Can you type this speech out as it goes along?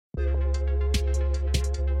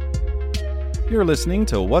You're listening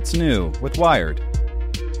to What's New with Wired.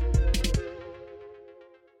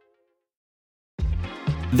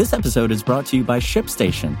 This episode is brought to you by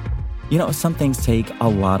ShipStation. You know, some things take a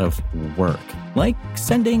lot of work, like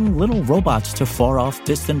sending little robots to far-off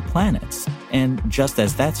distant planets. And just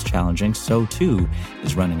as that's challenging, so too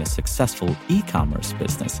is running a successful e-commerce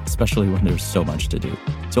business, especially when there's so much to do.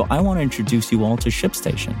 So I want to introduce you all to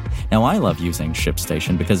ShipStation. Now, I love using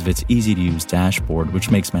ShipStation because of its easy-to-use dashboard,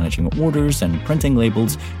 which makes managing orders and printing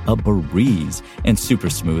labels a breeze and super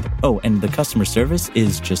smooth. Oh, and the customer service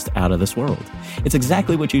is just out of this world. It's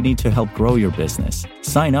exactly what you need to help grow your business.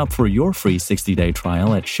 Sign up for your free 60-day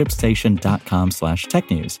trial at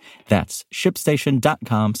shipstation.com/technews. That's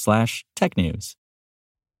shipstation.com/technews.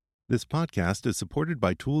 This podcast is supported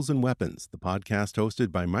by Tools and Weapons, the podcast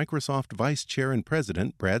hosted by Microsoft Vice Chair and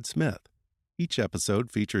President Brad Smith. Each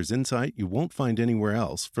episode features insight you won't find anywhere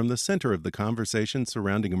else from the center of the conversation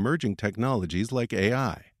surrounding emerging technologies like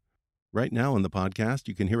AI. Right now on the podcast,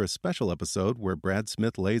 you can hear a special episode where Brad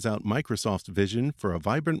Smith lays out Microsoft's vision for a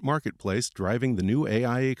vibrant marketplace driving the new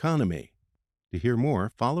AI economy. To hear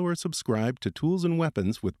more, follow or subscribe to Tools and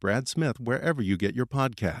Weapons with Brad Smith wherever you get your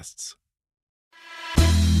podcasts.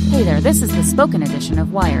 Hey there, this is the spoken edition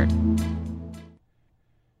of Wired.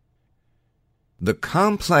 The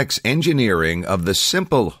complex engineering of the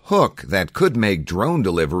simple hook that could make drone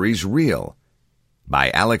deliveries real.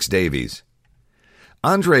 By Alex Davies.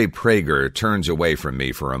 André Prager turns away from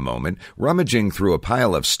me for a moment, rummaging through a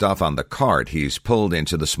pile of stuff on the cart he's pulled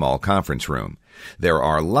into the small conference room. There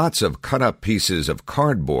are lots of cut-up pieces of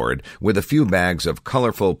cardboard with a few bags of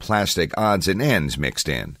colorful plastic odds and ends mixed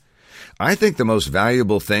in. I think the most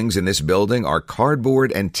valuable things in this building are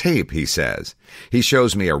cardboard and tape, he says. He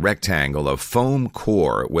shows me a rectangle of foam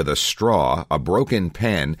core with a straw, a broken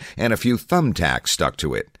pen, and a few thumbtacks stuck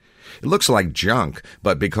to it. It looks like junk,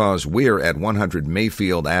 but because we're at 100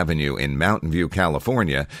 Mayfield Avenue in Mountain View,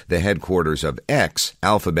 California, the headquarters of X,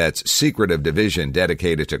 Alphabet's secretive division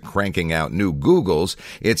dedicated to cranking out new Googles,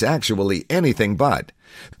 it's actually anything but.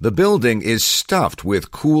 The building is stuffed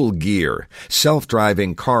with cool gear,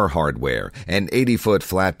 self-driving car hardware, an 80-foot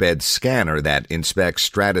flatbed scanner that inspects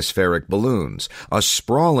stratospheric balloons, a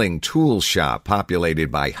sprawling tool shop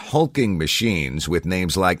populated by hulking machines with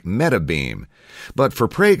names like Metabeam. But for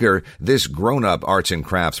Prager, this grown-up arts and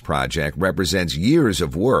crafts project represents years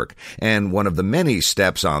of work and one of the many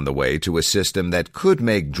steps on the way to a system that could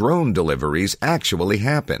make drone deliveries actually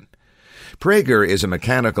happen. Prager is a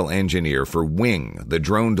mechanical engineer for Wing, the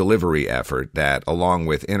drone delivery effort that, along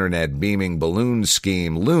with internet beaming balloon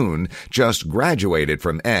scheme Loon, just graduated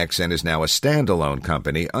from X and is now a standalone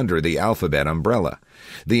company under the Alphabet umbrella.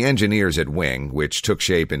 The engineers at Wing, which took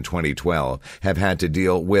shape in 2012, have had to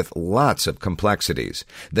deal with lots of complexities.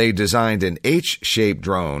 They designed an H-shaped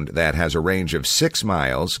drone that has a range of 6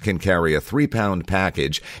 miles, can carry a 3-pound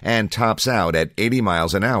package, and tops out at 80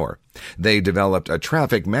 miles an hour. They developed a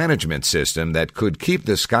traffic management system that could keep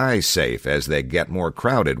the skies safe as they get more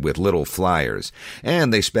crowded with little flyers.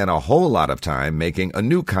 And they spent a whole lot of time making a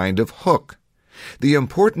new kind of hook. The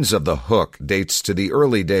importance of the hook dates to the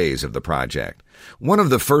early days of the project. One of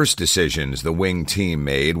the first decisions the Wing team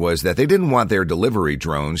made was that they didn't want their delivery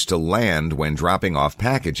drones to land when dropping off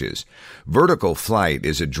packages. Vertical flight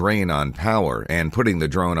is a drain on power, and putting the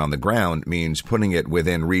drone on the ground means putting it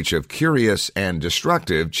within reach of curious and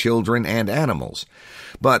destructive children and animals.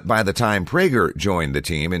 But by the time Prager joined the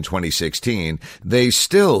team in 2016, they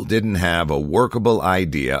still didn't have a workable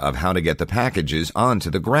idea of how to get the packages onto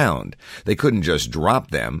the ground. They couldn't just drop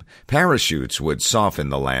them. Parachutes would soften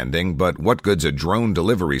the landing, but what good's a drone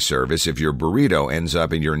delivery service if your burrito ends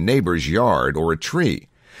up in your neighbor's yard or a tree?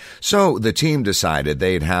 So the team decided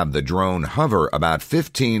they'd have the drone hover about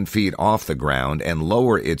 15 feet off the ground and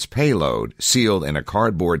lower its payload, sealed in a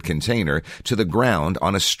cardboard container, to the ground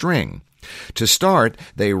on a string. To start,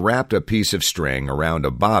 they wrapped a piece of string around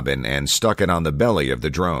a bobbin and stuck it on the belly of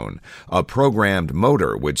the drone. A programmed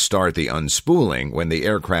motor would start the unspooling when the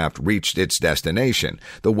aircraft reached its destination,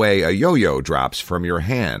 the way a yo-yo drops from your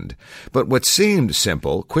hand. But what seemed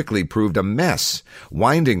simple quickly proved a mess.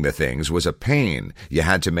 Winding the things was a pain. You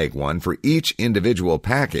had to make one for each individual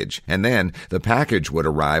package, and then the package would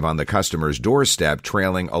arrive on the customer's doorstep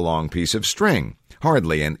trailing a long piece of string.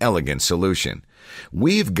 Hardly an elegant solution.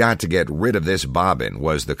 We've got to get rid of this bobbin,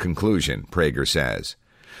 was the conclusion, Prager says.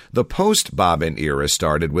 The post-bobbin era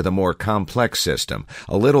started with a more complex system,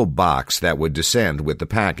 a little box that would descend with the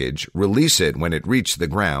package, release it when it reached the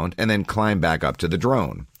ground, and then climb back up to the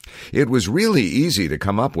drone. It was really easy to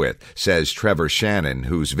come up with, says Trevor Shannon,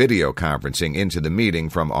 who's video conferencing into the meeting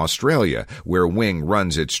from Australia, where Wing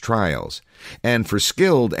runs its trials. And for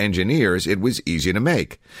skilled engineers, it was easy to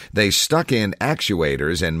make. They stuck in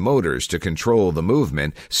actuators and motors to control the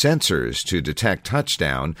movement, sensors to detect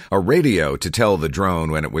touchdown, a radio to tell the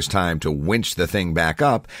drone when it was time to winch the thing back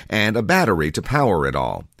up, and a battery to power it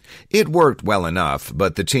all. It worked well enough,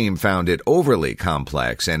 but the team found it overly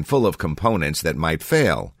complex and full of components that might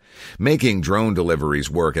fail. Making drone deliveries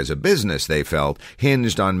work as a business, they felt,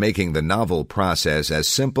 hinged on making the novel process as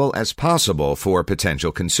simple as possible for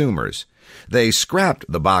potential consumers. They scrapped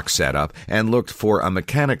the box setup and looked for a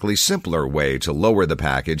mechanically simpler way to lower the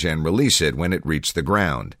package and release it when it reached the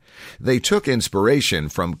ground. They took inspiration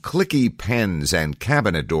from clicky pens and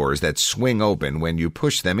cabinet doors that swing open when you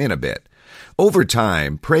push them in a bit. Over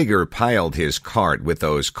time, Prager piled his cart with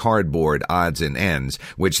those cardboard odds and ends,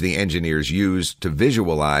 which the engineers used to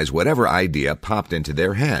visualize whatever idea popped into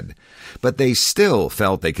their head. But they still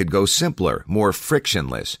felt they could go simpler, more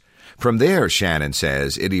frictionless. From there, Shannon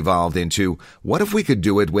says, it evolved into, what if we could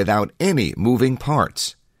do it without any moving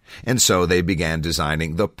parts? And so they began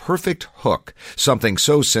designing the perfect hook, something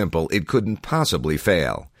so simple it couldn't possibly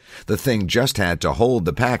fail. The thing just had to hold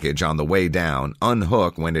the package on the way down,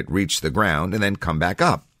 unhook when it reached the ground, and then come back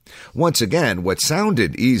up. Once again, what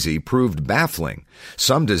sounded easy proved baffling.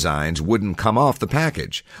 Some designs wouldn't come off the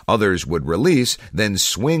package. Others would release, then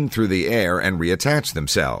swing through the air and reattach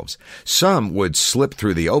themselves. Some would slip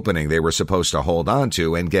through the opening they were supposed to hold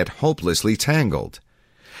onto and get hopelessly tangled.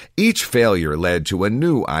 Each failure led to a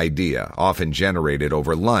new idea, often generated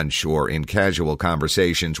over lunch or in casual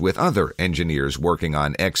conversations with other engineers working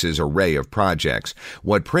on X's array of projects,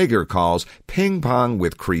 what Prager calls ping-pong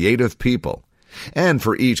with creative people. And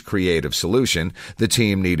for each creative solution, the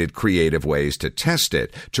team needed creative ways to test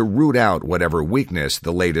it, to root out whatever weakness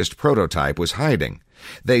the latest prototype was hiding.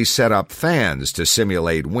 They set up fans to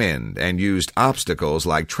simulate wind and used obstacles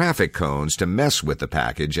like traffic cones to mess with the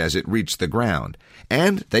package as it reached the ground.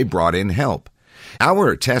 And they brought in help.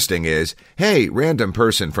 Our testing is, hey, random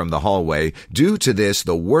person from the hallway, do to this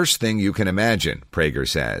the worst thing you can imagine, Prager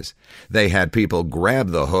says. They had people grab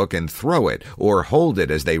the hook and throw it or hold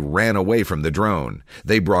it as they ran away from the drone.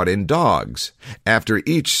 They brought in dogs. After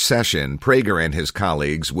each session, Prager and his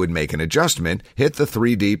colleagues would make an adjustment, hit the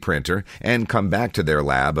 3D printer, and come back to their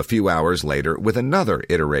lab a few hours later with another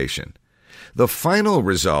iteration. The final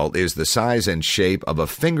result is the size and shape of a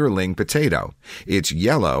fingerling potato. It's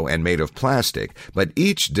yellow and made of plastic, but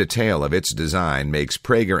each detail of its design makes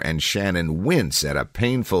Prager and Shannon wince at a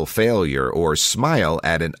painful failure or smile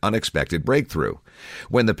at an unexpected breakthrough.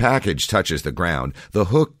 When the package touches the ground, the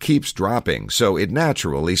hook keeps dropping, so it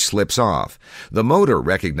naturally slips off. The motor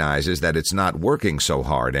recognizes that it's not working so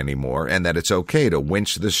hard anymore and that it's okay to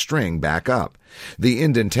winch the string back up. The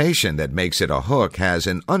indentation that makes it a hook has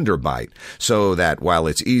an underbite, so that while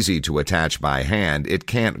it's easy to attach by hand, it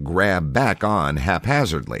can't grab back on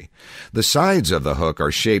haphazardly. The sides of the hook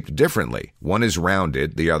are shaped differently. One is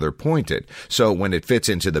rounded, the other pointed, so when it fits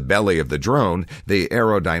into the belly of the drone, the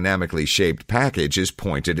aerodynamically shaped package is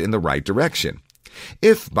pointed in the right direction.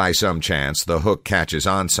 If, by some chance, the hook catches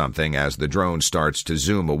on something as the drone starts to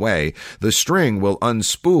zoom away, the string will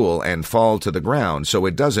unspool and fall to the ground so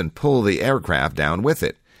it doesn't pull the aircraft down with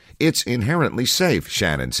it. It's inherently safe,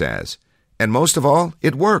 Shannon says. And most of all,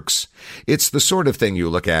 it works. It's the sort of thing you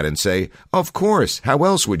look at and say, of course, how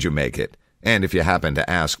else would you make it? And if you happen to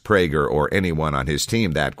ask Prager or anyone on his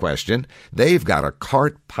team that question, they've got a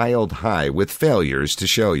cart piled high with failures to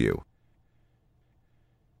show you.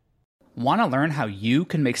 Want to learn how you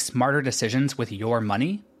can make smarter decisions with your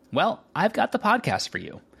money? Well, I've got the podcast for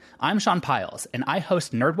you. I'm Sean Piles, and I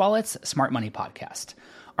host NerdWallet's Smart Money Podcast.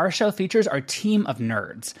 Our show features our team of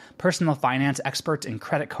nerds, personal finance experts in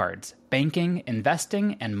credit cards, banking,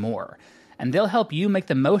 investing, and more. And they'll help you make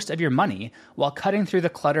the most of your money while cutting through the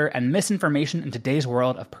clutter and misinformation in today's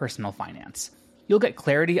world of personal finance. You'll get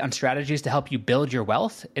clarity on strategies to help you build your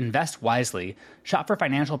wealth, invest wisely, shop for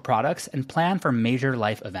financial products, and plan for major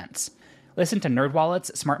life events. Listen to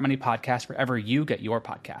NerdWallet's Smart Money Podcast wherever you get your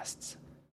podcasts.